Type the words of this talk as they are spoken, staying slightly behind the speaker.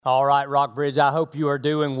All right, Rockbridge, I hope you are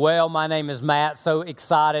doing well. My name is Matt. So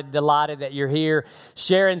excited, delighted that you're here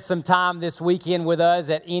sharing some time this weekend with us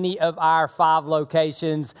at any of our 5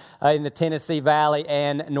 locations in the Tennessee Valley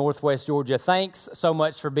and Northwest Georgia. Thanks so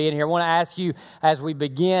much for being here. I want to ask you as we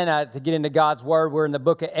begin to get into God's Word. We're in the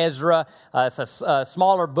book of Ezra. It's a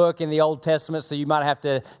smaller book in the Old Testament, so you might have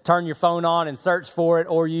to turn your phone on and search for it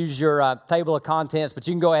or use your table of contents, but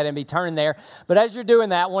you can go ahead and be turning there. But as you're doing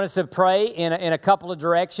that, I want us to pray in a couple of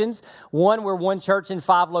directions. One, we're one church in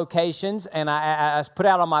 5 locations, and I put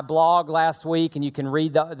out on my blog last week, and you can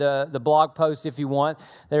read the blog post if you want.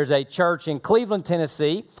 There's a church in Cleveland,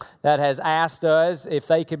 Tennessee, that has asked us if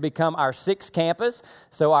they could become our 6th campus.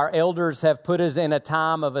 So our elders have put us in a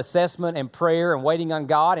time of assessment and prayer and waiting on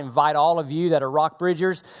God. Invite all of you that are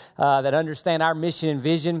Rockbridgers, that understand our mission and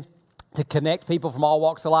vision to connect people from all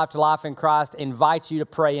walks of life to life in Christ, invite you to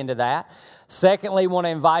pray into that. Secondly, want to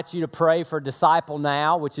invite you to pray for Disciple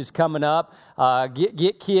Now, which is coming up.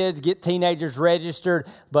 Get kids, get teenagers registered,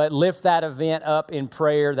 but lift that event up in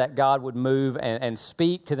prayer that God would move and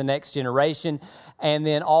speak to the next generation. And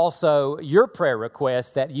then also your prayer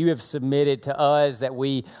requests that you have submitted to us, that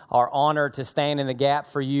we are honored to stand in the gap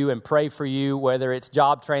for you and pray for you, whether it's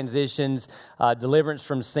job transitions, deliverance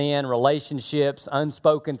from sin, relationships,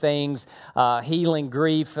 unspoken things, healing,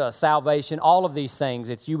 grief, salvation, all of these things,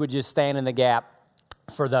 that you would just stand in the gap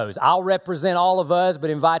for those. I'll represent all of us, but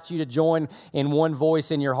invite you to join in one voice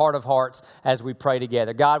in your heart of hearts as we pray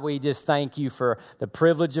together. God, we just thank you for the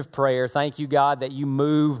privilege of prayer. Thank you, God, that you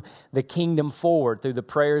move the kingdom forward through the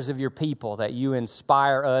prayers of your people, that you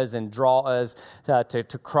inspire us and draw us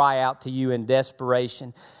to cry out to you in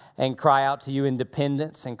desperation, and cry out to you in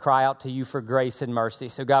dependence, and cry out to you for grace and mercy.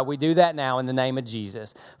 So God, we do that now in the name of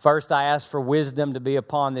Jesus. First, I ask for wisdom to be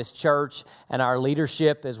upon this church and our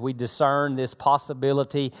leadership as we discern this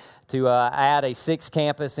possibility to add a 6th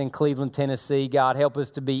campus in Cleveland, Tennessee. God, help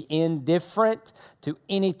us to be indifferent to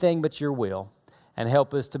anything but your will, and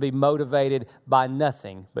help us to be motivated by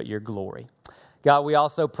nothing but your glory. God, we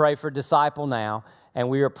also pray for Disciple Now. And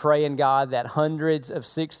we are praying, God, that hundreds of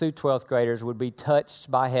 6th through 12th graders would be touched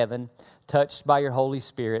by heaven, touched by your Holy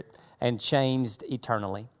Spirit, and changed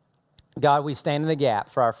eternally. God, we stand in the gap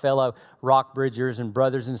for our fellow Rockbridgers and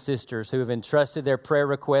brothers and sisters who have entrusted their prayer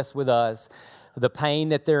requests with us, the pain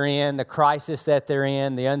that they're in, the crisis that they're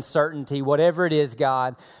in, the uncertainty, whatever it is,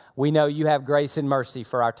 God. We know you have grace and mercy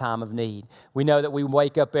for our time of need. We know that we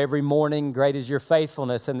wake up every morning, great is your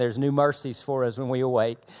faithfulness, and there's new mercies for us when we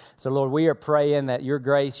awake. So, Lord, we are praying that your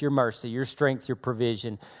grace, your mercy, your strength, your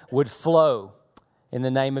provision would flow in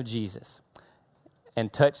the name of Jesus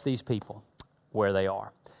and touch these people where they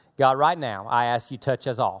are. God, right now, I ask you to touch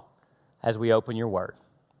us all as we open your word.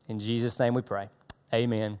 In Jesus' name we pray.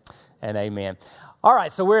 Amen and amen. All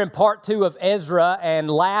right, so we're in part 2 of Ezra, and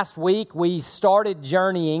last week we started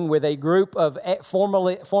journeying with a group of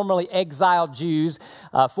formerly exiled Jews.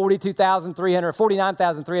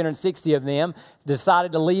 49,360 of them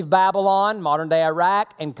decided to leave Babylon, modern-day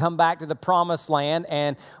Iraq, and come back to the Promised Land,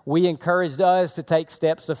 and we encouraged us to take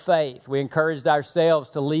steps of faith. We encouraged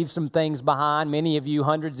ourselves to leave some things behind. Many of you,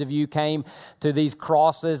 hundreds of you, came to these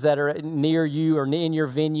crosses that are near you or in your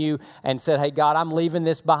venue and said, hey, God, I'm leaving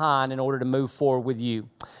this behind in order to move forward with you.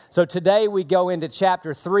 So today we go into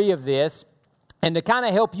chapter 3 of this, and to kind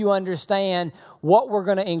of help you understand what we're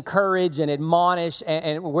going to encourage and admonish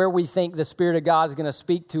and where we think the Spirit of God is going to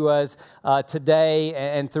speak to us today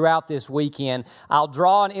and throughout this weekend, I'll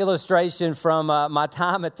draw an illustration from my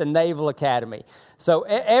time at the Naval Academy. So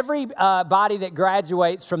everybody that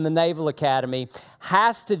graduates from the Naval Academy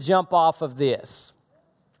has to jump off of this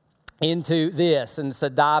into this, and it's a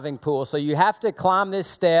diving pool. So you have to climb this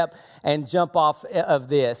step and jump off of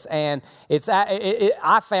this. And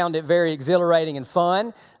I found it very exhilarating and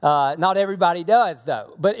fun. Not everybody does,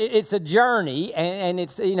 though. But it's a journey, and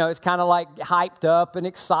it's, it's kind of like hyped up and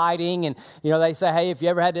exciting. And, they say, hey, if you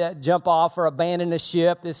ever had to jump off or abandon a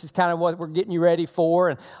ship, this is kind of what we're getting you ready for,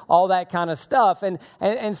 and all that kind of stuff. And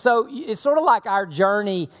so it's sort of like our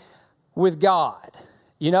journey with God.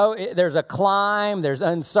 There's a climb, there's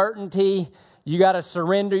uncertainty. You got to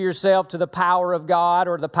surrender yourself to the power of God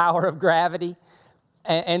or the power of gravity,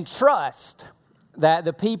 and trust that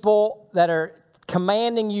the people that are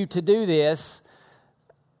commanding you to do this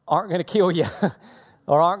aren't going to kill you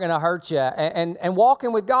or aren't going to hurt you. And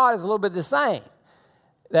walking with God is a little bit the same.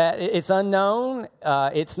 That it's unknown,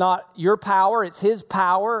 it's not your power, it's His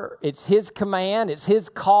power, it's His command, it's His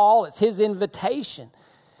call, it's His invitation.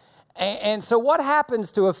 And so what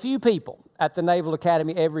happens to a few people at the Naval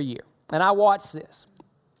Academy every year, and I watch this,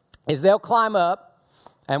 is they'll climb up,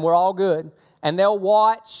 and we're all good, and they'll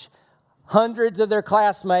watch hundreds of their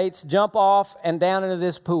classmates jump off and down into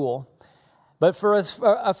this pool. But for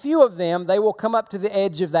a few of them, they will come up to the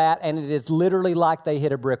edge of that, and it is literally like they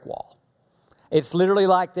hit a brick wall. It's literally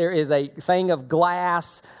like there is a thing of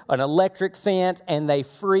glass, an electric fence, and they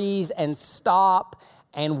freeze and stop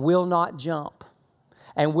and will not jump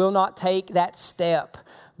and will not take that step.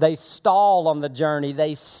 They stall on the journey.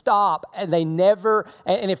 They stop, and they never,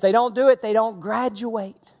 and if they don't do it, they don't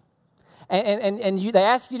graduate. And they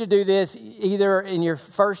ask you to do this either in your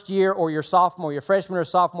first year or your sophomore, your freshman or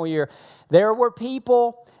sophomore year. There were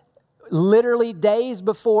people literally days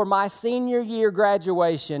before my senior year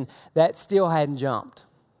graduation that still hadn't jumped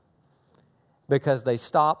because they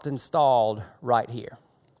stopped and stalled right here.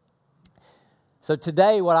 So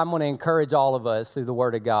today, what I'm going to encourage all of us through the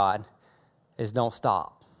Word of God is don't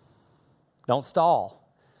stop. Don't stall.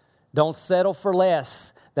 Don't settle for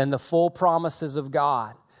less than the full promises of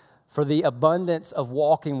God, for the abundance of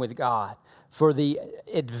walking with God, for the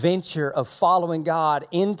adventure of following God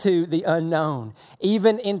into the unknown,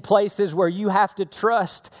 even in places where you have to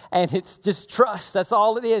trust, and it's just trust. That's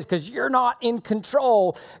all it is, because you're not in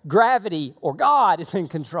control. Gravity or God is in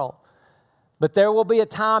control. But there will be a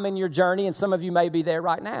time in your journey, and some of you may be there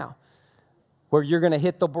right now, where you're going to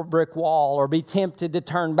hit the brick wall or be tempted to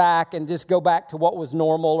turn back and just go back to what was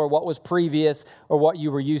normal or what was previous or what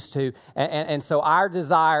you were used to. And so our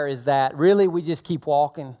desire is that really we just keep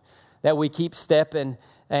walking, that we keep stepping.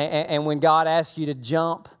 And when God asks you to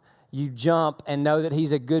jump, you jump and know that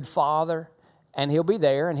He's a good Father, and He'll be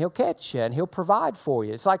there and He'll catch you and He'll provide for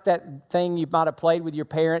you. It's like that thing you might have played with your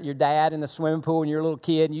parent, your dad in the swimming pool when you're a little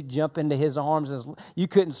kid, and you jump into his arms and you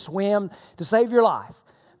couldn't swim to save your life.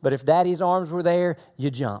 But if Daddy's arms were there, you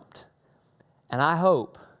jumped. And I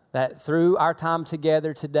hope that through our time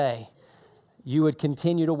together today, you would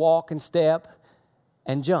continue to walk and step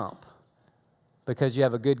and jump, because you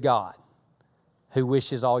have a good God who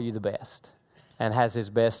wishes all you the best and has His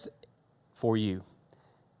best for you.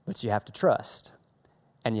 But you have to trust,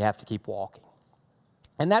 and you have to keep walking.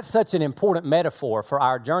 And that's such an important metaphor for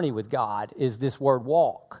our journey with God, is this word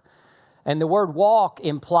walk. And the word walk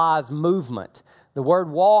implies movement. The word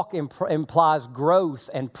walk implies growth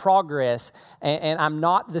and progress, and I'm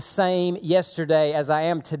not the same yesterday as I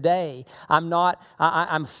am today.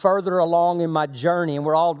 I'm further along in my journey, and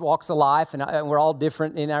we're all walks of life, and we're all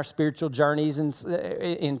different in our spiritual journeys and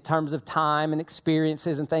in terms of time and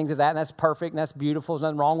experiences and things of that, and that's perfect, and that's beautiful. There's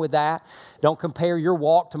nothing wrong with that. Don't compare your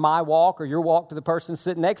walk to my walk or your walk to the person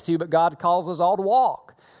sitting next to you, but God calls us all to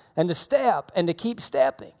walk and to step and to keep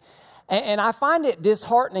stepping. And I find it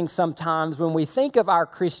disheartening sometimes when we think of our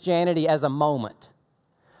Christianity as a moment.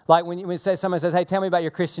 Like when somebody says, hey, tell me about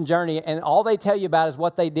your Christian journey, and all they tell you about is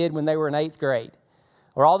what they did when they were in 8th grade.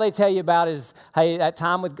 Or all they tell you about is, hey, that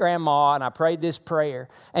time with Grandma, and I prayed this prayer.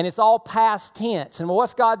 And it's all past tense. And well,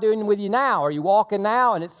 what's God doing with you now? Are you walking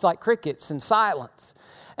now? And it's like crickets and silence.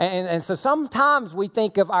 And so sometimes we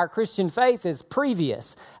think of our Christian faith as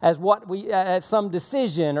previous, as some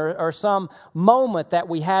decision or some moment that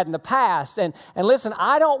we had in the past. And listen,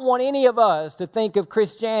 I don't want any of us to think of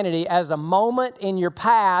Christianity as a moment in your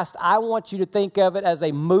past. I want you to think of it as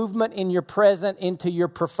a movement in your present into your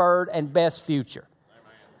preferred and best future.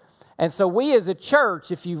 And so we as a church,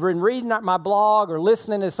 if you've been reading my blog or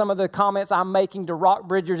listening to some of the comments I'm making to Rock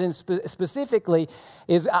Bridgers specifically,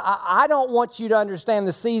 is I don't want you to understand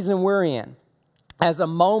the season we're in as a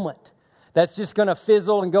moment that's just going to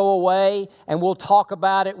fizzle and go away, and we'll talk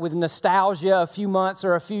about it with nostalgia a few months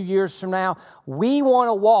or a few years from now. We want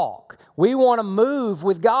to walk. We want to move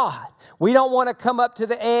with God. We don't want to come up to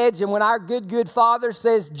the edge, and when our good Father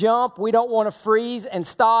says jump, we don't want to freeze and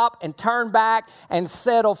stop and turn back and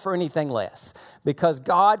settle for anything less, because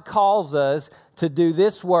God calls us to do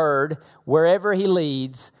this word wherever He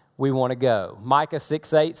leads. We want to go. Micah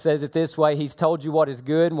 6:8 says it this way: He's told you what is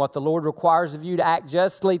good and what the Lord requires of you, to act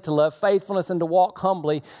justly, to love faithfulness, and to walk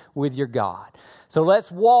humbly with your God. So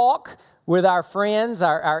let's walk with our friends,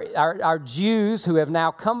 our Jews who have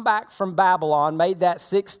now come back from Babylon, made that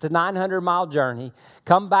 600 to 900 mile journey,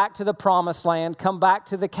 come back to the promised land, come back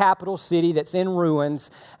to the capital city that's in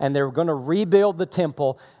ruins, and they're going to rebuild the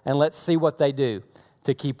temple, and let's see what they do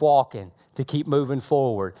to keep walking, to keep moving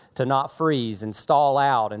forward, to not freeze and stall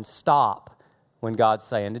out and stop when God's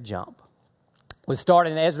saying to jump. We start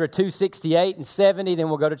in Ezra 2:68 and 70, then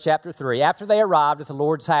we'll go to chapter 3. After they arrived at the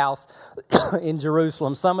Lord's house in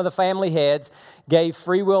Jerusalem, some of the family heads gave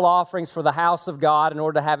free will offerings for the house of God in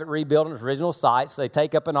order to have it rebuilt in its original site. So they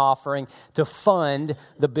take up an offering to fund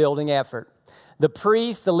the building effort. The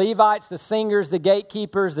priests, the Levites, the singers, the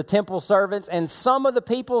gatekeepers, the temple servants, and some of the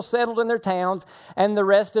people settled in their towns, and the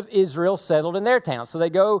rest of Israel settled in their towns. So they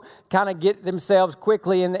go kind of get themselves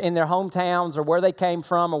quickly in their hometowns or where they came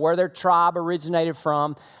from or where their tribe originated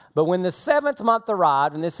from. But when the 7th month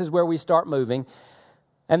arrived, and this is where we start moving,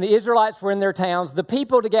 and the Israelites were in their towns, the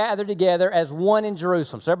people gathered together as one in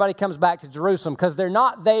Jerusalem. So everybody comes back to Jerusalem because they're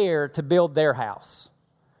not there to build their house.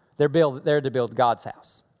 They're there to build God's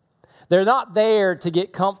house. They're not there to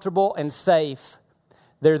get comfortable and safe.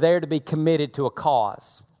 They're there to be committed to a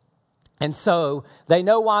cause. And so they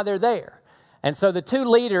know why they're there. And so the two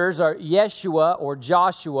leaders are Yeshua or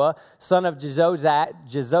Joshua, son of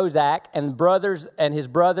Jehozadak, and his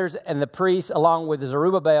brothers and the priests, along with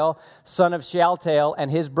Zerubbabel, son of Shealtiel,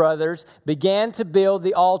 and his brothers, began to build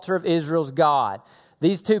the altar of Israel's God.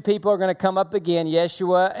 These two people are going to come up again,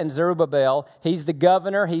 Yeshua and Zerubbabel. He's the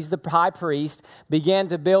governor, he's the high priest, began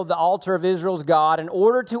to build the altar of Israel's God in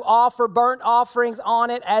order to offer burnt offerings on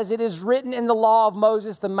it as it is written in the law of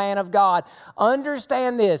Moses, the man of God.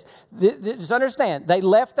 Understand this. Just understand, they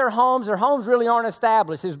left their homes. Their homes really aren't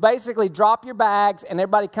established. It's basically drop your bags and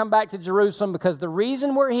everybody come back to Jerusalem because the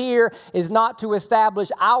reason we're here is not to establish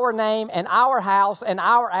our name and our house and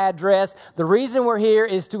our address. The reason we're here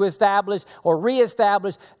is to establish or reestablish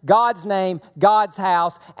God's name, God's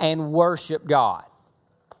house, and worship God.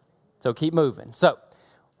 So keep moving. So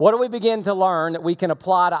what do we begin to learn that we can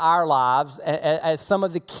apply to our lives as some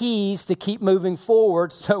of the keys to keep moving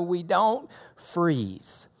forward so we don't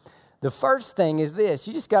freeze? The first thing is this: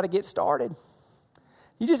 you just got to get started.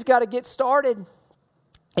 You just got to get started.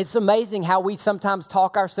 It's amazing how we sometimes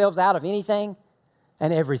talk ourselves out of anything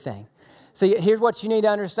and everything. See, here's what you need to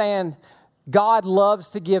understand. God loves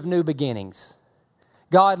to give new beginnings.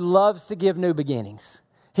 God loves to give new beginnings.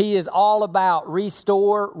 He is all about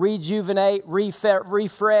restore, rejuvenate,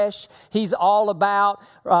 refresh. He's all about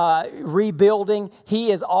rebuilding.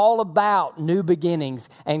 He is all about new beginnings.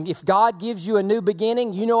 And if God gives you a new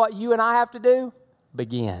beginning, you know what you and I have to do?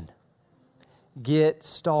 Begin. Get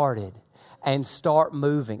started and start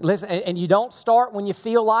moving. Listen, and you don't start when you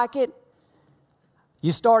feel like it.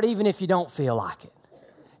 You start even if you don't feel like it.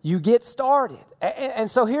 You get started. And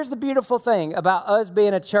so here's the beautiful thing about us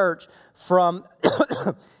being a church from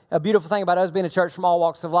all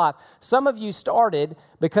walks of life. Some of you started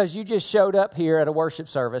because you just showed up here at a worship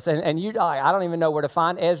service and you I don't even know where to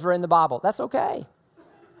find Ezra in the Bible. That's okay.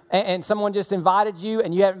 And someone just invited you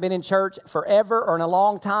and you haven't been in church forever or in a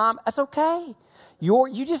long time. That's okay.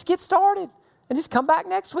 You just get started and just come back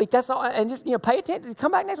next week. That's all. And just pay attention.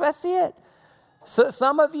 Come back next week. That's it. So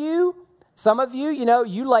some of you,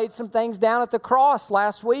 you laid some things down at the cross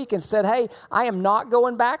last week and said, hey, I am not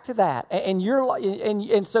going back to that.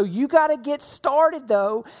 And so you got to get started,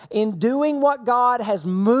 though, in doing what God has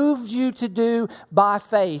moved you to do by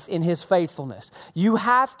faith in His faithfulness. You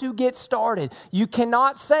have to get started. You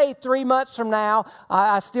cannot say 3 months from now,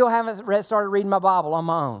 I still haven't started reading my Bible on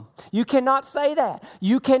my own. You cannot say that.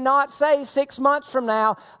 You cannot say 6 months from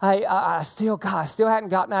now, hey, I still hadn't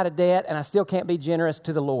gotten out of debt and I still can't be generous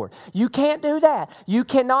to the Lord. You can't do that. You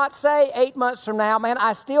cannot say 8 months from now, man,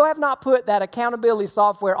 I still have not put that accountability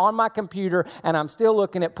software on my computer and I'm still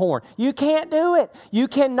looking at porn. You can't do it. You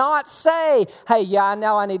cannot say, hey, yeah, I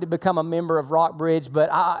know I need to become a member of Rockbridge, but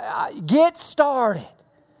get started.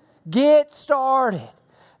 Get started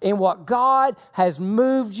in what God has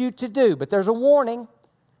moved you to do. But there's a warning.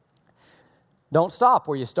 Don't stop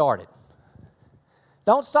where you started.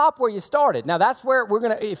 Don't stop where you started. Now, that's where we're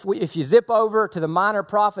going to, if you zip over to the minor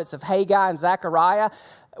prophets of Haggai and Zechariah,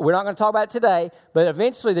 we're not going to talk about it today, but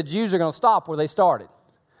eventually the Jews are going to stop where they started.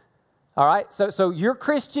 All right? So your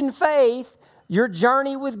Christian faith, your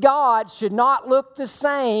journey with God should not look the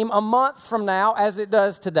same a month from now as it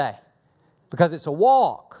does today, because it's a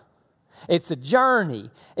walk. It's a journey.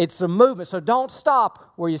 It's a movement. So don't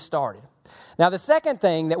stop where you started. Now, the second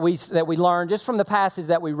thing that we learned just from the passage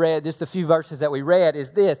that we read, just a few verses that we read,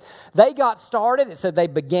 is this. They got started. It said they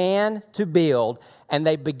began to build, and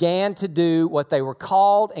they began to do what they were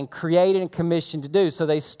called and created and commissioned to do. So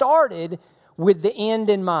they started with the end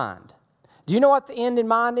in mind. Do you know what the end in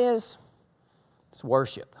mind is? It's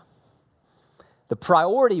worship. The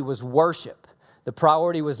priority was worship. The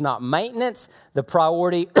priority was not maintenance. The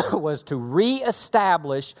priority was to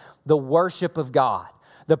reestablish the worship of God.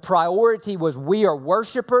 The priority was we are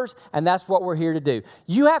worshipers, and that's what we're here to do.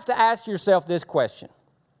 You have to ask yourself this question.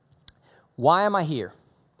 Why am I here?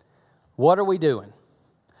 What are we doing?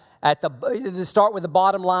 To start with the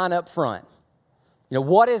bottom line up front.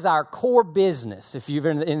 What is our core business, if you're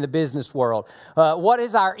in the business world? What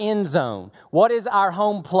is our end zone? What is our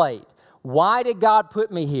home plate? Why did God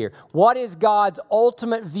put me here? What is God's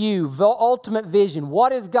ultimate view, ultimate vision?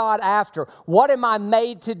 What is God after? What am I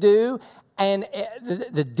made to do? And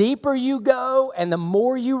the deeper you go and the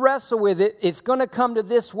more you wrestle with it, it's going to come to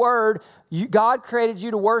this word. God created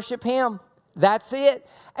you to worship Him. That's it.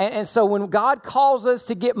 And so when God calls us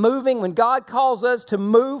to get moving, when God calls us to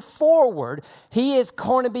move forward, He is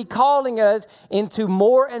going to be calling us into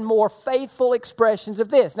more and more faithful expressions of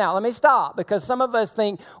this. Now, let me stop, because some of us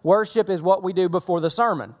think worship is what we do before the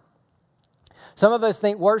sermon. Some of us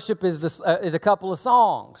think worship is a couple of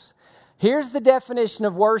songs. Here's the definition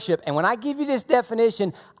of worship. And when I give you this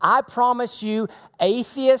definition, I promise you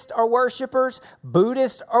atheists are worshipers,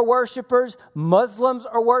 Buddhists are worshipers, Muslims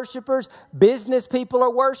are worshipers, business people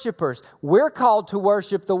are worshipers. We're called to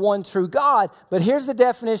worship the one true God. But here's the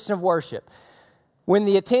definition of worship. When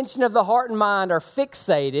the attention of the heart and mind are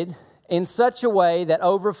fixated in such a way that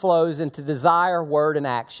overflows into desire, word, and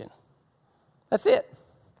action. That's it.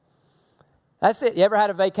 That's it. You ever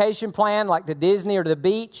had a vacation plan like to Disney or to the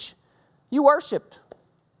beach? You worshiped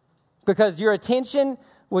because your attention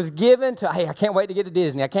was given to, hey, I can't wait to get to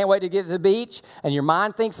Disney. I can't wait to get to the beach. And your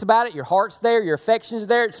mind thinks about it. Your heart's there. Your affection's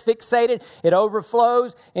there. It's fixated. It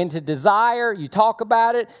overflows into desire. You talk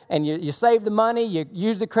about it and you save the money. You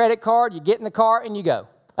use the credit card. You get in the car and you go.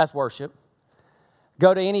 That's worship.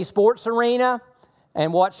 Go to any sports arena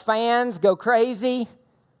and watch fans go crazy.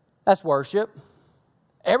 That's worship.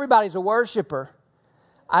 Everybody's a worshiper.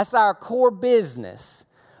 That's our core business.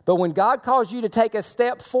 But when God calls you to take a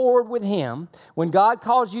step forward with Him, when God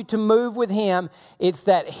calls you to move with Him, it's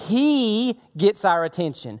that He gets our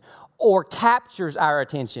attention or captures our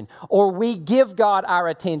attention, or we give God our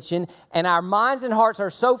attention, and our minds and hearts are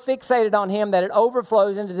so fixated on Him that it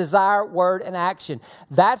overflows into desire, word, and action.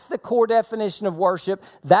 That's the core definition of worship.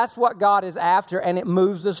 That's what God is after, and it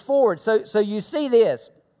moves us forward. So you see this.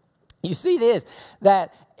 You see this,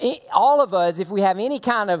 that all of us, if we have any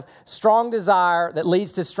kind of strong desire that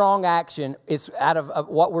leads to strong action, it's out of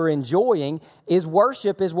what we're enjoying, is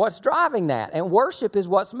worship is what's driving that. And worship is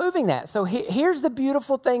what's moving that. So here's the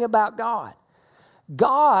beautiful thing about God.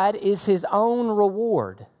 God is His own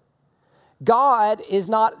reward. God is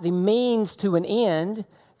not the means to an end.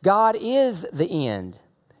 God is the end.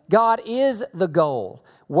 God is the goal.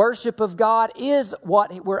 Worship of God is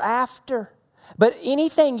what we're after. But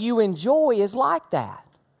anything you enjoy is like that.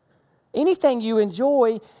 Anything you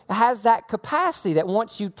enjoy has that capacity that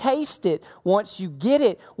once you taste it, once you get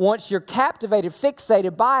it, once you're captivated,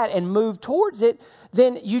 fixated by it, and move towards it,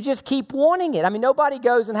 then you just keep wanting it. I mean, nobody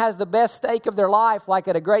goes and has the best steak of their life like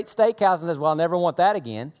at a great steakhouse and says, well, I'll never want that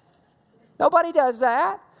again. Nobody does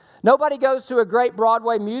that. Nobody goes to a great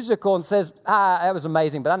Broadway musical and says, that was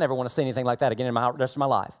amazing, but I never want to see anything like that again in the rest of my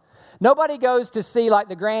life. Nobody goes to see like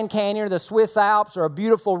the Grand Canyon or the Swiss Alps or a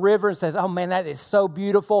beautiful river and says, oh man, that is so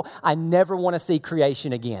beautiful. I never want to see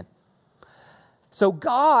creation again. So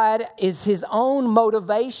God is His own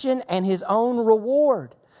motivation and His own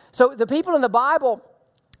reward. So the people in the Bible,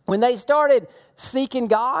 when they started seeking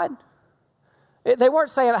God, they weren't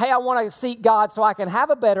saying, hey, I want to seek God so I can have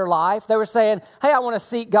a better life. They were saying, hey, I want to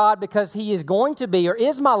seek God because He is going to be or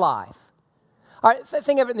is my life. All right,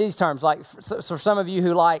 think of it in these terms. Like for some of you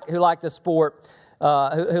who like the sport,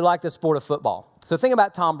 who like the sport of football. So think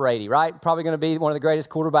about Tom Brady, right? Probably going to be one of the greatest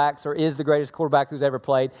quarterbacks, or is the greatest quarterback who's ever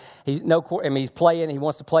played. He's playing. He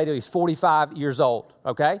wants to play till he's 45 years old.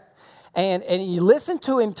 Okay, and you listen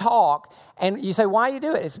to him talk, and you say, why do you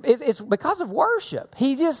do it? It's because of worship.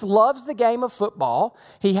 He just loves the game of football.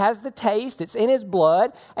 He has the taste. It's in his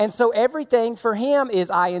blood. And so everything for him is,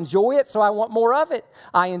 I enjoy it, so I want more of it.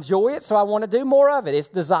 I enjoy it, so I want to do more of it. It's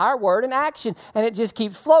desire, word, and action. And it just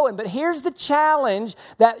keeps flowing. But here's the challenge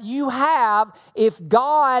that you have if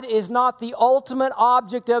God is not the ultimate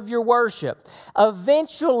object of your worship.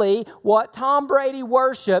 Eventually, what Tom Brady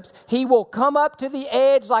worships, he will come up to the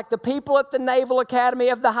edge like the people at the Naval Academy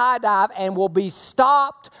of the high dive and will be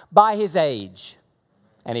stopped by his age.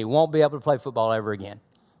 And he won't be able to play football ever again.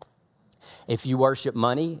 If you worship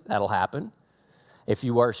money, that'll happen. If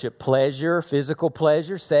you worship pleasure, physical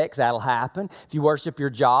pleasure, sex, that'll happen. If you worship your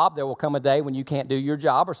job, there will come a day when you can't do your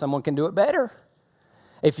job or someone can do it better.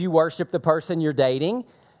 If you worship the person you're dating,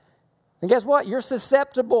 then guess what? You're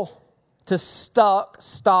susceptible to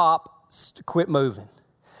quit moving.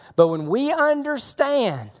 But when we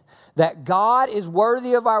understand that God is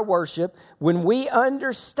worthy of our worship, when we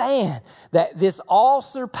understand that this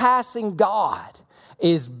all-surpassing God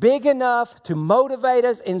is big enough to motivate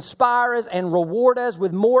us, inspire us, and reward us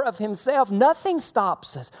with more of Himself, nothing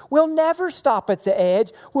stops us. We'll never stop at the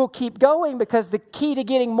edge. We'll keep going because the key to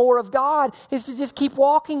getting more of God is to just keep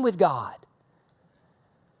walking with God.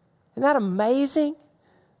 Isn't that amazing?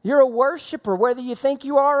 You're a worshiper, whether you think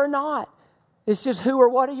you are or not. It's just who or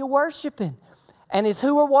what are you worshiping? And is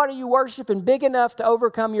who or what are you worshiping big enough to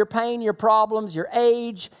overcome your pain, your problems, your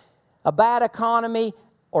age, a bad economy,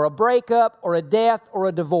 or a breakup, or a death, or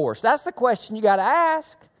a divorce? That's the question you got to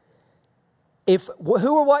ask. If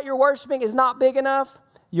who or what you're worshiping is not big enough,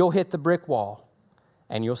 you'll hit the brick wall,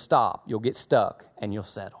 and you'll stop. You'll get stuck, and you'll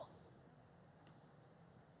settle.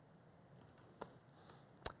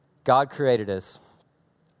 God created us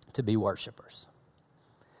to be worshipers.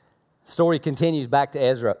 The story continues back to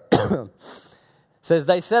Ezra. It says,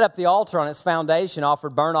 they set up the altar on its foundation,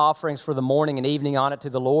 offered burnt offerings for the morning and evening on it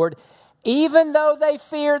to the Lord, even though they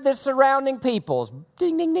feared the surrounding peoples.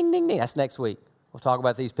 Ding, ding, ding, ding, ding. That's next week. We'll talk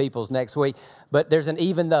about these peoples next week. But there's an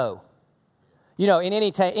even though. You know, in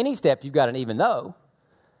any step, you've got an even though.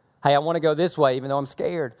 Hey, I want to go this way even though I'm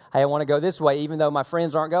scared. Hey, I want to go this way even though my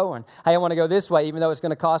friends aren't going. Hey, I want to go this way even though it's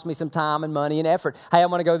going to cost me some time and money and effort. Hey, I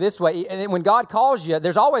want to go this way. And when God calls you,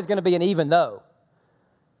 there's always going to be an even though.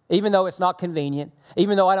 Even though it's not convenient,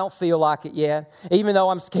 even though I don't feel like it yet, even though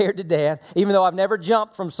I'm scared to death, even though I've never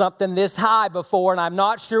jumped from something this high before and I'm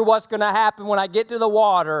not sure what's going to happen when I get to the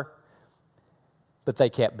water. But they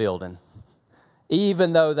kept building,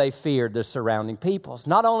 even though they feared the surrounding peoples.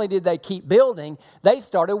 Not only did they keep building, they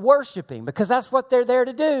started worshiping because that's what they're there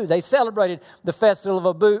to do. They celebrated the festival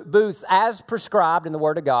of booths as prescribed in the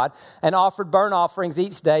Word of God and offered burnt offerings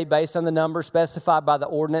each day based on the number specified by the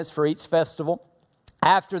ordinance for each festival.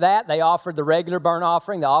 After that, they offered the regular burnt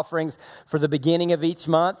offering, the offerings for the beginning of each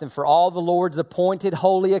month, and for all the Lord's appointed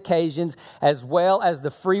holy occasions, as well as the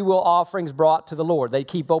freewill offerings brought to the Lord. They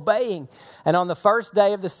keep obeying. And on the first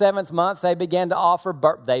day of the 7th month, they began to offer,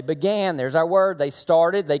 there's our word, they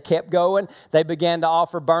started, they kept going. They began to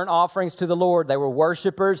offer burnt offerings to the Lord. They were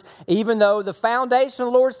worshipers, even though the foundation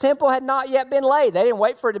of the Lord's temple had not yet been laid. They didn't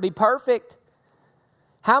wait for it to be perfect.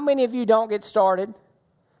 How many of you don't get started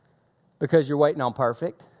because you're waiting on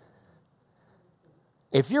perfect?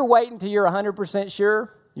 If you're waiting till you're 100%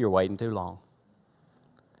 sure, you're waiting too long.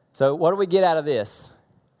 So what do we get out of this?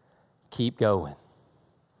 Keep going.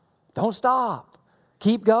 Don't stop.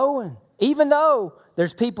 Keep going. Even though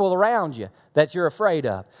there's people around you that you're afraid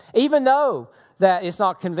of. Even though that it's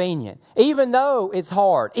not convenient. Even though it's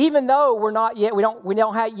hard. Even though we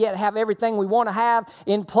don't yet have everything we want to have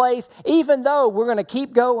in place. Even though we're going to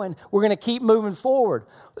keep going. We're going to keep moving forward.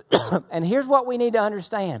 And here's what we need to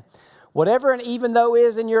understand. Whatever an even though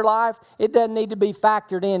is in your life, it doesn't need to be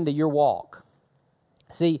factored into your walk.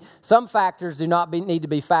 See, some factors do not need to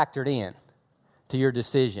be factored in to your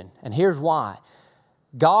decision. And here's why.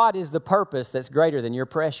 God is the purpose that's greater than your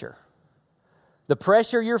pressure. The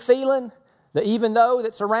pressure you're feeling, the even though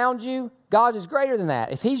that's around you, God is greater than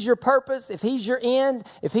that. If He's your purpose, if He's your end,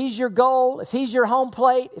 if He's your goal, if He's your home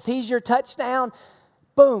plate, if He's your touchdown,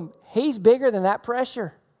 boom, He's bigger than that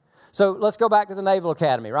pressure. So let's go back to the Naval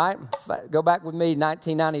Academy, right? Go back with me,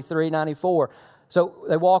 1993, 94. So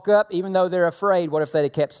they walk up, even though they're afraid. What if they'd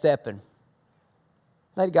have kept stepping?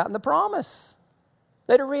 They'd gotten the promise.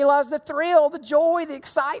 They'd have realized the thrill, the joy, the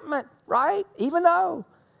excitement, right? Even though.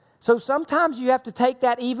 So sometimes you have to take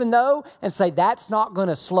that even though and say, that's not going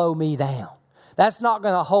to slow me down. That's not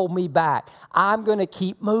going to hold me back. I'm going to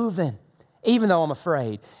keep moving, even though I'm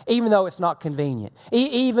afraid, even though it's not convenient,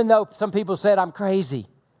 even though some people said I'm crazy.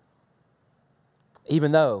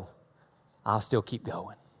 Even though I'll still keep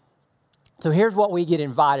going. So here's what we get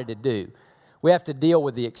invited to do. We have to deal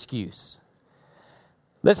with the excuse.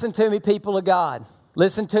 Listen to me, people of God.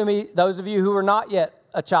 Listen to me, those of you who are not yet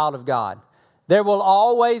a child of God. There will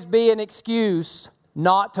always be an excuse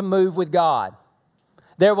not to move with God.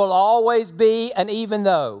 There will always be an even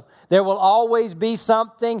though. There will always be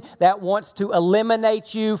something that wants to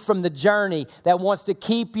eliminate you from the journey, that wants to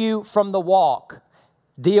keep you from the walk.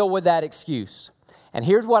 Deal with that excuse. And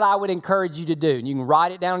here's what I would encourage you to do. You can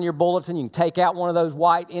write it down in your bulletin. You can take out one of those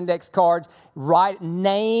white index cards.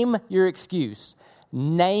 Name your excuse.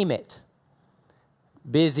 Name it.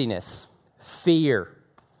 Busyness. Fear.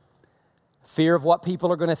 Fear of what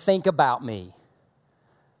people are going to think about me.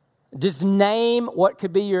 Just name what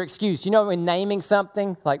could be your excuse. You know, in naming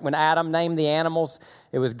something, like when Adam named the animals,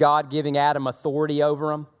 it was God giving Adam authority over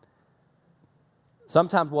them.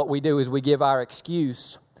 Sometimes what we do is we give our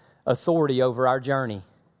excuse authority over our journey.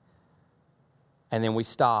 And then we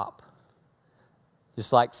stop.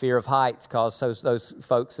 Just like fear of heights caused those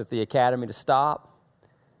folks at the academy to stop.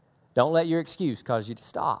 Don't let your excuse cause you to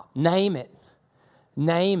stop. Name it.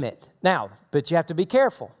 Name it. Now, but you have to be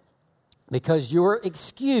careful because your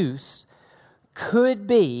excuse could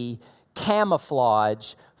be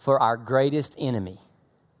camouflage for our greatest enemy.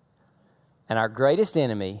 And our greatest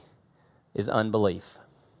enemy is unbelief.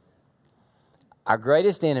 Our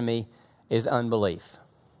greatest enemy is unbelief.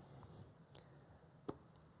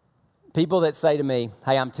 People that say to me,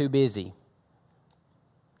 hey, I'm too busy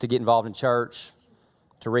to get involved in church,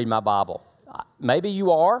 to read my Bible. Maybe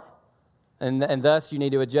you are, and thus you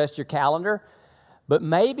need to adjust your calendar. But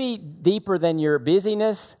maybe deeper than your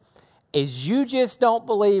busyness is you just don't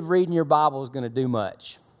believe reading your Bible is going to do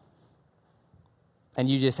much. And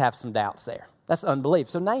you just have some doubts there. That's unbelief,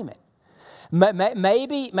 so name it.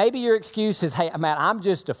 Maybe your excuse is, hey, Matt, I'm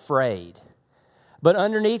just afraid. But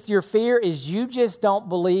underneath your fear is you just don't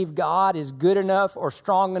believe God is good enough or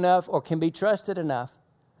strong enough or can be trusted enough.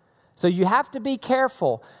 So you have to be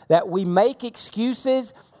careful that we make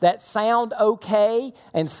excuses that sound okay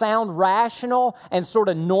and sound rational and sort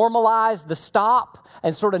of normalize the stop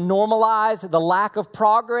and sort of normalize the lack of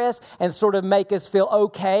progress and sort of make us feel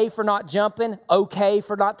okay for not jumping, okay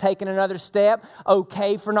for not taking another step,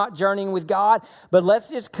 okay for not journeying with God. But let's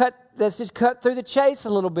just cut through the chase a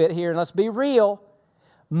little bit here and let's be real.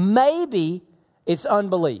 Maybe it's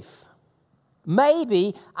unbelief.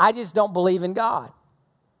 Maybe I just don't believe in God.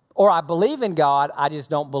 Or I believe in God, I just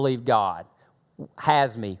don't believe God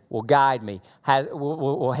has me, will guide me,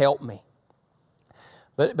 will help me.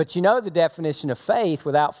 But you know the definition of faith.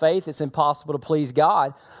 Without faith, it's impossible to please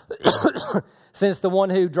God. Since the one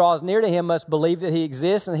who draws near to him must believe that he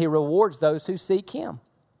exists and he rewards those who seek him.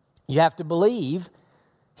 You have to believe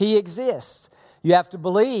he exists. You have to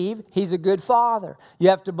believe he's a good father. You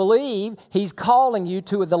have to believe he's calling you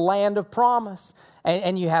to the land of promise.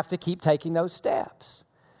 And you have to keep taking those steps.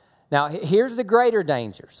 Now, here's the greater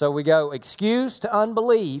danger. So we go excuse to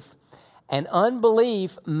unbelief, and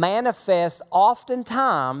unbelief manifests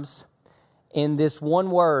oftentimes in this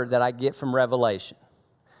one word that I get from Revelation.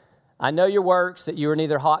 I know your works, that you are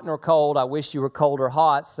neither hot nor cold. I wish you were cold or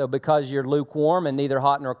hot. So because you're lukewarm and neither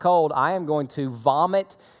hot nor cold, I am going to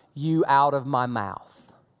vomit you out of my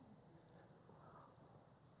mouth.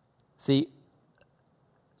 See,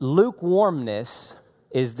 lukewarmness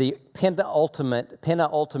is the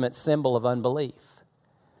penultimate symbol of unbelief.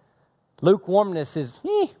 Lukewarmness is,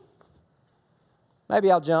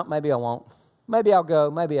 maybe I'll jump, maybe I won't. Maybe I'll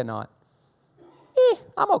go, maybe I'm not.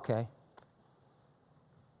 I'm okay.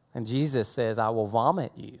 And Jesus says, I will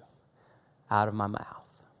vomit you out of my mouth.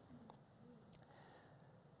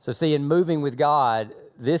 So see, in moving with God,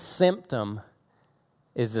 this symptom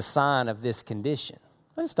is the sign of this condition.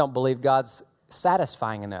 I just don't believe God's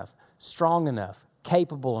satisfying enough, strong enough,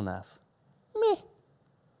 capable enough. Meh.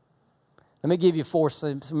 Let me give you four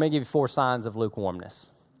signs of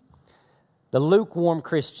lukewarmness. The lukewarm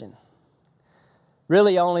Christian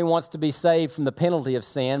really only wants to be saved from the penalty of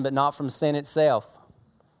sin, but not from sin itself.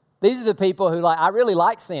 These are the people who I really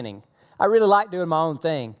like sinning. I really like doing my own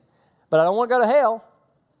thing, but I don't want to go to hell.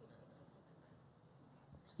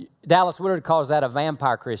 Dallas Woodard calls that a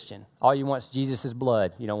vampire Christian. All you want is Jesus'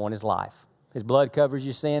 blood. You don't want his life. His blood covers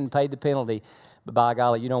your sin, paid the penalty. But by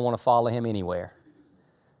golly, you don't want to follow him anywhere.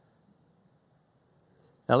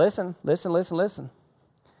 Now listen. The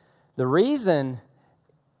reason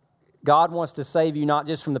God wants to save you not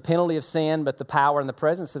just from the penalty of sin, but the power and the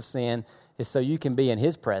presence of sin is so you can be in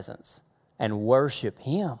his presence and worship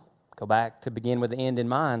him. Go back to begin with the end in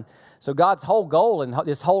mind. So God's whole goal in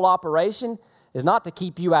this whole operation is not to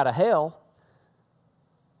keep you out of hell.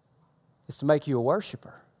 It's to make you a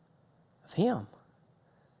worshiper of him.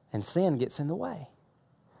 And sin gets in the way.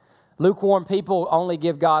 Lukewarm people only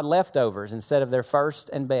give God leftovers instead of their first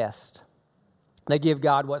and best. They give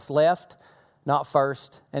God what's left, not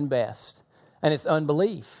first and best. And it's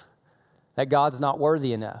unbelief that God's not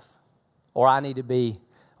worthy enough. Or I need to be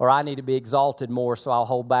exalted more, so I'll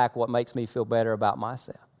hold back what makes me feel better about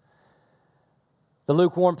myself. The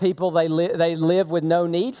lukewarm people, they live with no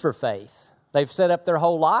need for faith. They've set up their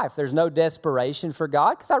whole life. There's no desperation for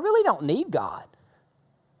God because I really don't need God.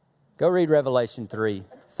 Go read Revelation 3,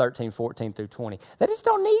 13, 14 through 20. They just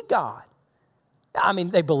don't need God. I mean,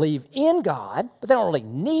 they believe in God, but they don't really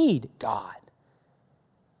need God.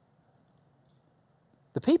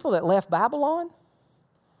 The people that left Babylon,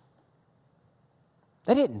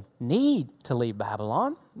 they didn't need to leave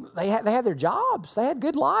Babylon. They had their jobs. They had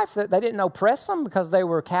good life. They didn't oppress them because they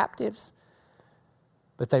were captives.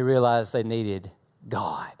 But they realized they needed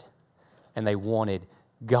God, and they wanted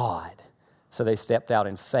God. So they stepped out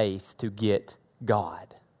in faith to get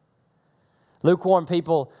God. Lukewarm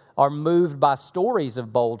people are moved by stories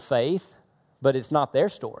of bold faith, but it's not their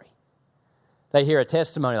story. They hear a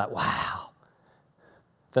testimony like, wow.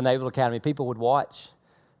 The Naval Academy, people would watch,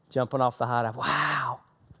 jumping off the high dive, wow.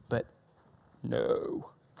 But no.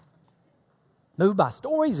 Moved by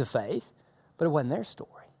stories of faith, but it wasn't their story.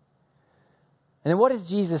 And then what does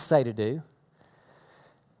Jesus say to do?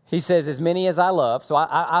 He says, as many as I love, so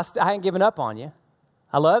I ain't giving up on you.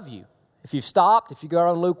 I love you. If you've stopped, if you go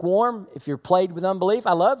on lukewarm, if you're plagued with unbelief,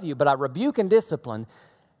 I love you, but I rebuke and discipline.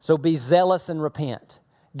 So be zealous and repent.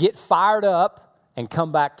 Get fired up and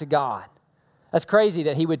come back to God. That's crazy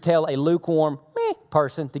that he would tell a lukewarm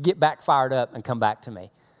person to get back fired up and come back to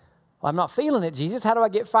me. Well, I'm not feeling it, Jesus. How do I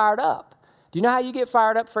get fired up? Do you know how you get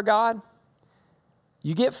fired up for God?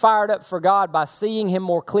 You get fired up for God by seeing him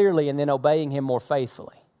more clearly and then obeying him more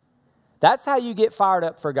faithfully. That's how you get fired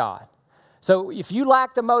up for God. So if you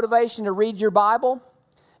lack the motivation to read your Bible,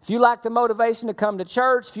 if you lack the motivation to come to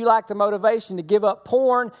church, if you lack the motivation to give up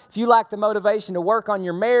porn, if you lack the motivation to work on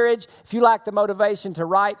your marriage, if you lack the motivation to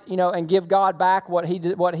write, and give God back what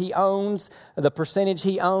he owns, the percentage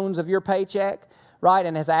he owns of your paycheck, right,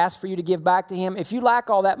 and has asked for you to give back to him, if you lack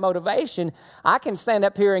all that motivation, I can stand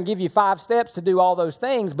up here and give you 5 steps to do all those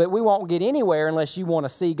things, but we won't get anywhere unless you want to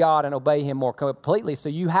see God and obey him more completely. So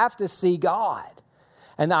you have to see God.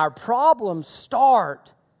 And our problems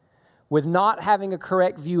start with not having a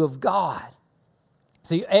correct view of God.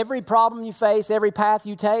 So every problem you face, every path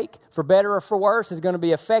you take, for better or for worse, is going to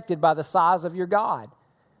be affected by the size of your God.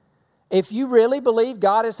 If you really believe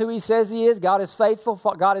God is who he says he is, God is faithful,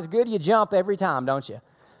 God is good, you jump every time, don't you?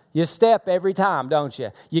 You step every time, don't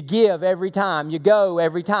you? You give every time, you go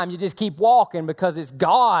every time. You just keep walking because it's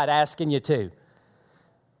God asking you to.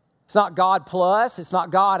 It's not God plus, it's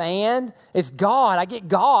not God and, it's God. I get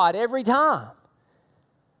God every time.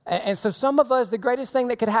 And so some of us, the greatest thing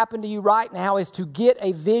that could happen to you right now is to get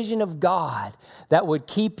a vision of God that would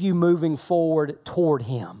keep you moving forward toward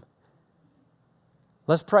him.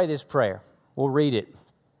 Let's pray this prayer. We'll read it.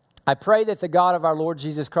 I pray that the God of our Lord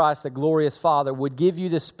Jesus Christ, the glorious Father, would give you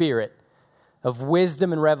the spirit of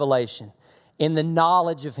wisdom and revelation in the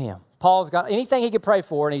knowledge of him. Paul's got anything he could pray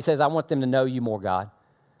for, and he says, I want them to know you more, God.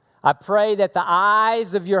 I pray that the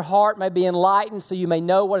eyes of your heart may be enlightened so you may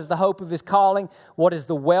know what is the hope of his calling, what is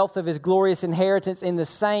the wealth of his glorious inheritance in the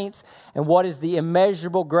saints, and what is the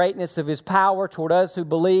immeasurable greatness of his power toward us who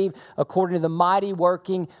believe according to the mighty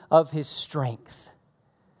working of his strength.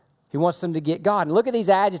 He wants them to get God. And look at these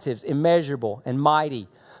adjectives, immeasurable and mighty,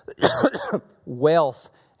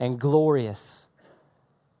 wealth and glorious.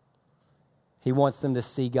 He wants them to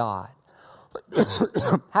see God.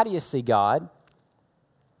 How do you see God?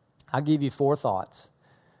 I'll give you 4 thoughts.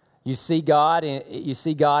 You see God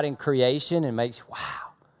in creation and makes,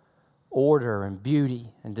 wow, order and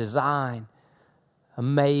beauty and design,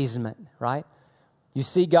 amazement, right? You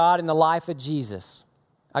see God in the life of Jesus.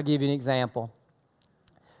 I'll give you an example.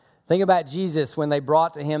 Think about Jesus when they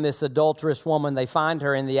brought to him this adulterous woman. They find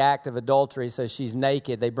her in the act of adultery, so she's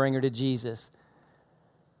naked. They bring her to Jesus.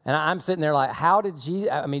 And I'm sitting there like, how did Jesus,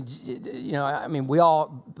 we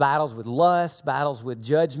all battles with lust, battles with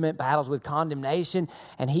judgment, battles with condemnation,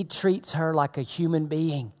 and he treats her like a human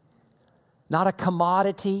being. Not a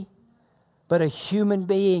commodity, but a human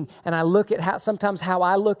being. And I look at how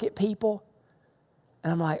I look at people,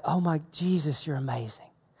 and I'm like, oh my Jesus, you're amazing.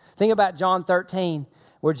 Think about John 13,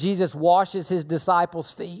 where Jesus washes his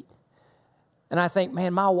disciples' feet. And I think,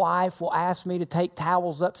 man, my wife will ask me to take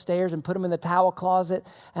towels upstairs and put them in the towel closet.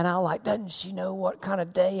 And I'm like, doesn't she know what kind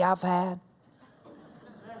of day I've had?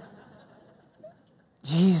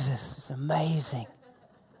 Jesus is amazing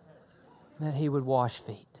that he would wash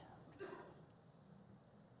feet.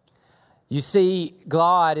 You see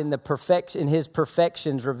God in his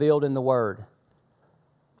perfections revealed in the Word.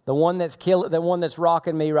 The one that's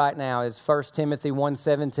rocking me right now is 1 Timothy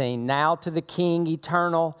 1:17. Now to the King,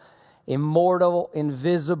 eternal, immortal,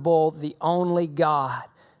 invisible, the only God,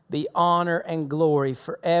 be honor and glory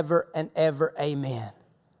forever and ever. Amen.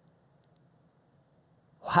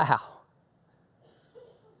 Wow.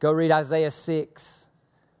 Go read Isaiah 6,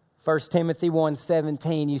 1 Timothy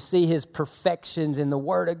 1:17. You see his perfections in the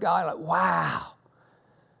Word of God. Like, wow.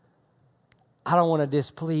 I don't want to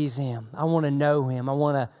displease him. I want to know him. I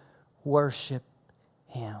want to worship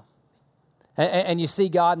him. And you see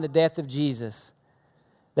God in the death of Jesus.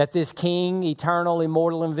 That this King, eternal,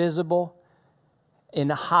 immortal, invisible, in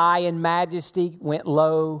high in majesty, went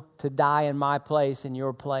low to die in my place, in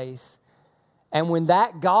your place. And when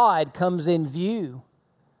that God comes in view,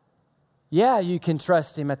 yeah, you can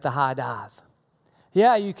trust him at the high dive.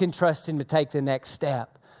 Yeah, you can trust him to take the next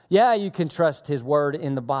step. Yeah, you can trust his word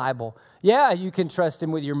in the Bible. Yeah, you can trust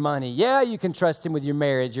him with your money. Yeah, you can trust him with your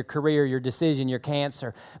marriage, your career, your decision, your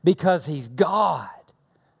cancer, because he's God.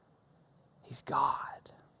 He's God.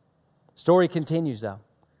 Story continues, though.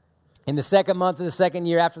 In the 2nd month of the 2nd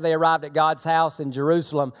year after they arrived at God's house in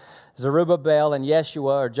Jerusalem, Zerubbabel and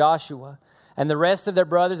Joshua And the rest of their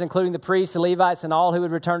brothers, including the priests, the Levites, and all who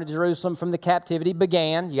had returned to Jerusalem from the captivity,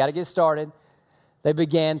 you got to get started, they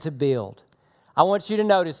began to build. I want you to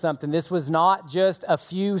notice something. This was not just a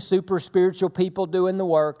few super spiritual people doing the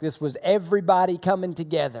work. This was everybody coming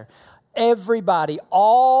together. Everybody,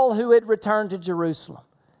 all who had returned to Jerusalem.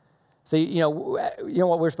 See, you know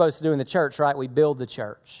what we're supposed to do in the church, right? We build the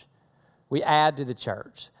church. We add to the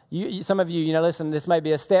church. Some of you, listen, this may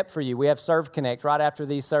be a step for you. We have Serve Connect right after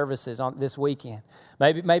these services on this weekend.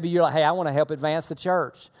 Maybe you're like, hey, I want to help advance the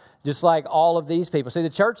church. Just like all of these people. See, the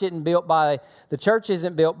church isn't built by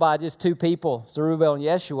just two people, Zerubbabel and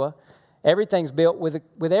Yeshua. Everything's built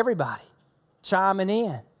with everybody chiming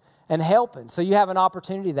in and helping. So you have an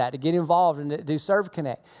opportunity to get involved and to do Serve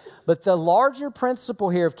Connect. But the larger principle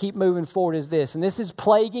here of keep moving forward is this, and this is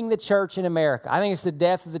plaguing the church in America. I think it's the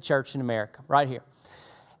death of the church in America, right here.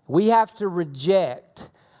 We have to reject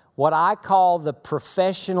what I call the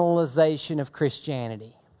professionalization of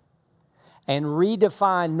Christianity and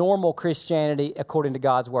redefine normal Christianity according to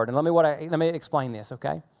God's Word. And let me explain this,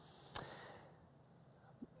 okay?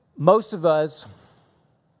 Most of us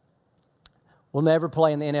will never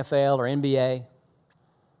play in the NFL or NBA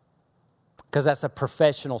because that's a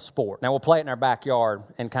professional sport. Now, we'll play it in our backyard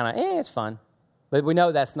and kind of, it's fun. But we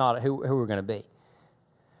know that's not who we're going to be.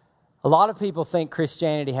 A lot of people think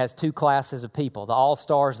Christianity has two classes of people, the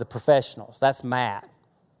all-stars, the professionals. That's Matt.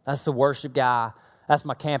 That's the worship guy. That's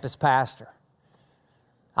my campus pastor.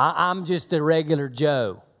 I'm just a regular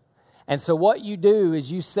Joe. And so what you do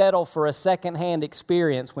is you settle for a second-hand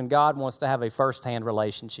experience when God wants to have a first-hand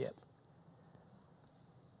relationship.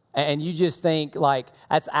 And you just think, like,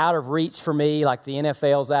 that's out of reach for me, like the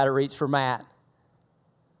NFL's out of reach for Matt.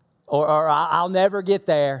 Or I'll never get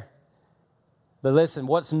there. But listen,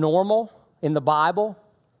 what's normal in the Bible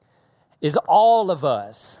is all of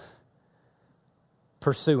us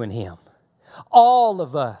pursuing Him. All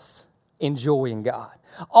of us enjoying God.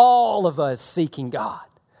 All of us seeking God.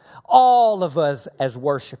 All of us as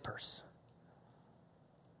worshipers.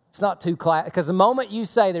 It's not two classes. Because the moment you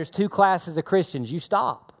say there's two classes of Christians, you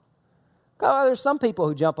stop. Oh, there's some people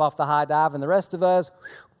who jump off the high dive, and the rest of us,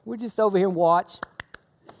 we're just over here and watch.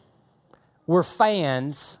 We're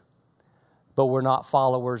fans, but we're not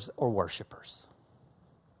followers or worshipers.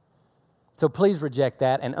 So please reject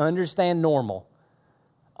that and understand normal.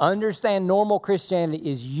 Understand normal Christianity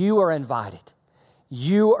is you are invited.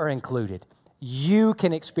 You are included. You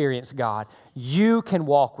can experience God. You can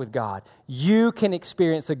walk with God. You can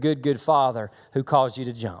experience a good Father who calls you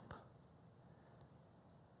to jump.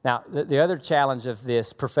 Now, the other challenge of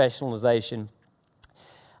this professionalization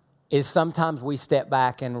is sometimes we step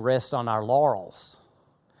back and rest on our laurels.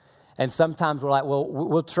 And sometimes we're like, well,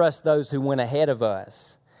 we'll trust those who went ahead of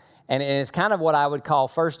us. And it's kind of what I would call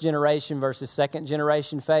first generation versus second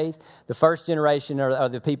generation faith. The first generation are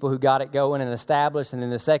the people who got it going and established, and then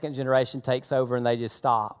the second generation takes over and they just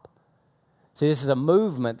stop. See, this is a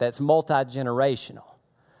movement that's multi-generational.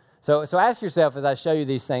 So ask yourself as I show you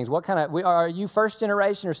these things, are you first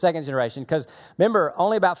generation or second generation? Because remember,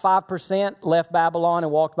 only about 5% left Babylon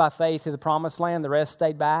and walked by faith to the promised land. The rest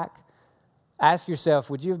stayed back. Ask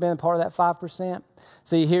yourself, would you have been part of that 5%?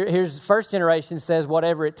 See, here's first generation says,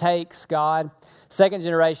 whatever it takes, God. Second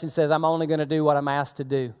generation says, I'm only going to do what I'm asked to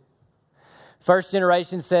do. First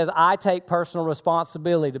generation says, I take personal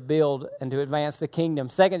responsibility to build and to advance the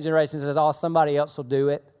kingdom. Second generation says, somebody else will do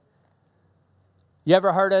it. You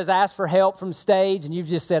ever heard us ask for help from stage and you've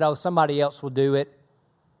just said, somebody else will do it?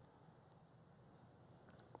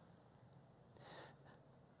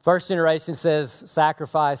 First generation says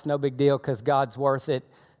sacrifice, no big deal because God's worth it.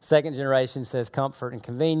 Second generation says comfort and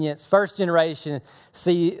convenience. First generation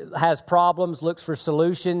has problems, looks for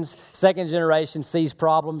solutions. Second generation sees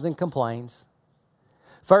problems and complains.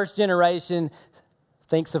 First generation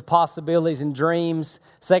thinks of possibilities and dreams.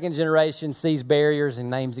 Second generation sees barriers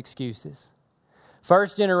and names excuses.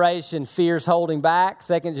 First generation fears holding back.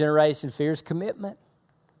 Second generation fears commitment.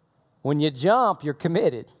 When you jump, you're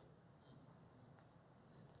committed.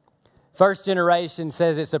 First generation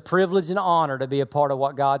says it's a privilege and honor to be a part of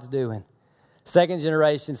what God's doing. Second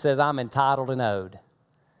generation says I'm entitled and owed.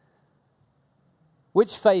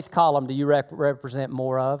 Which faith column do you represent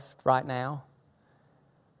more of right now?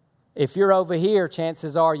 If you're over here,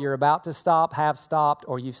 chances are you're about to stop, have stopped,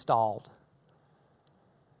 or you've stalled.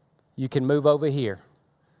 You can move over here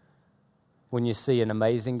when you see an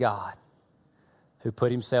amazing God who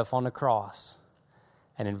put Himself on the cross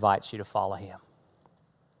and invites you to follow Him.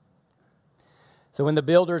 So when the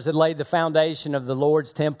builders had laid the foundation of the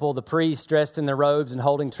Lord's temple, the priests dressed in their robes and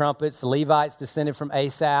holding trumpets, the Levites descended from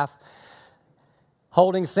Asaph,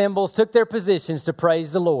 holding cymbals, took their positions to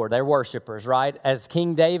praise the Lord. They're worshipers, right? As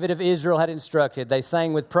King David of Israel had instructed, they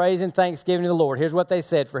sang with praise and thanksgiving to the Lord. Here's what they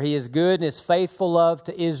said, "For he is good and his faithful love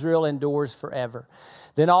to Israel endures forever."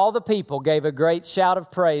 Then all the people gave a great shout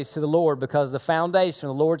of praise to the Lord because the foundation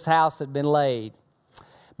of the Lord's house had been laid.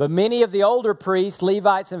 But many of the older priests,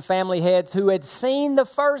 Levites, and family heads who had seen the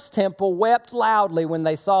first temple wept loudly when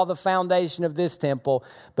they saw the foundation of this temple,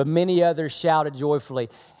 but many others shouted joyfully.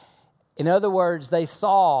 In other words, they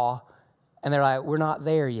saw, and they're like, we're not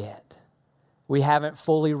there yet. We haven't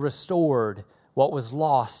fully restored what was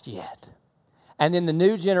lost yet. And then the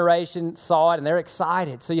new generation saw it, and they're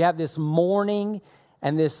excited. So you have this mourning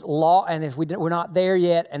and this law, and if we're not there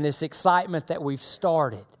yet, and this excitement that we've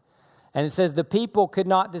started. And it says the people could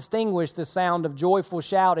not distinguish the sound of joyful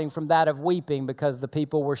shouting from that of weeping because the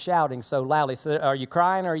people were shouting so loudly. So are you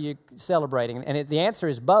crying or are you celebrating? And the answer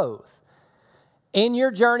is both. In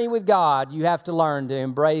your journey with God, you have to learn to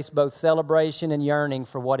embrace both celebration and yearning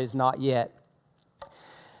for what is not yet.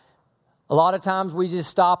 A lot of times we just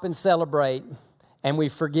stop and celebrate and we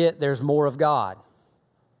forget there's more of God.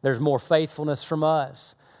 There's more faithfulness from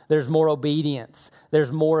us. There's more obedience.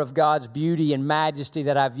 There's more of God's beauty and majesty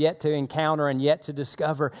that I've yet to encounter and yet to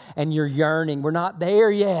discover. And you're yearning. We're not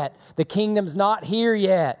there yet. The kingdom's not here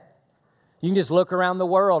yet. You can just look around the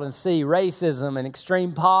world and see racism and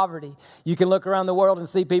extreme poverty. You can look around the world and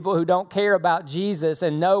see people who don't care about Jesus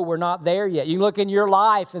and know we're not there yet. You can look in your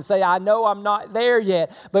life and say, I know I'm not there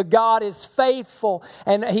yet, but God is faithful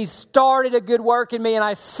and He's started a good work in me and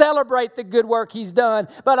I celebrate the good work He's done,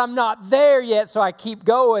 but I'm not there yet, so I keep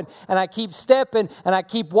going and I keep stepping and I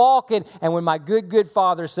keep walking. And when my good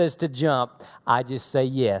Father says to jump, I just say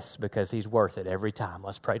yes because He's worth it every time.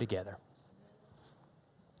 Let's pray together.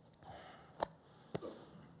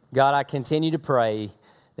 God, I continue to pray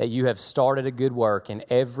that you have started a good work in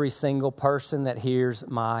every single person that hears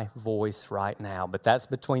my voice right now. But that's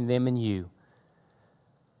between them and you.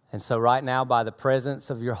 And so right now, by the presence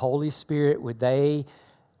of your Holy Spirit, would they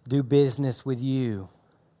do business with you?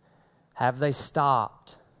 Have they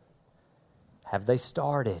stopped? Have they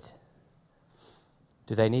started?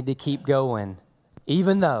 Do they need to keep going,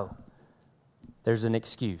 even though there's an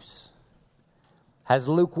excuse? Has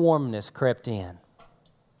lukewarmness crept in?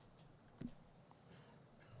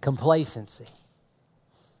 Complacency.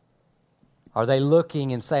 Are they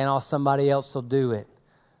looking and saying, oh, somebody else will do it?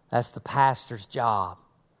 That's the pastor's job.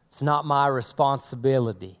 It's not my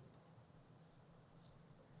responsibility.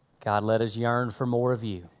 God, let us yearn for more of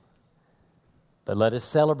you. But let us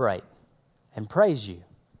celebrate and praise you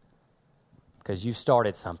because you've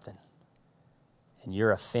started something. And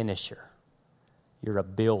you're a finisher. You're a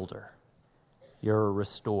builder. You're a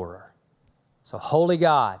restorer. So, holy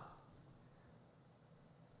God,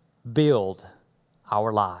 build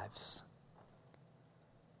our lives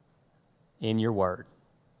in your word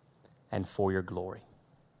and for your glory.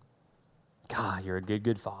 God, you're a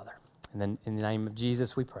good Father. And then in the name of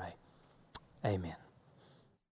Jesus we pray. Amen.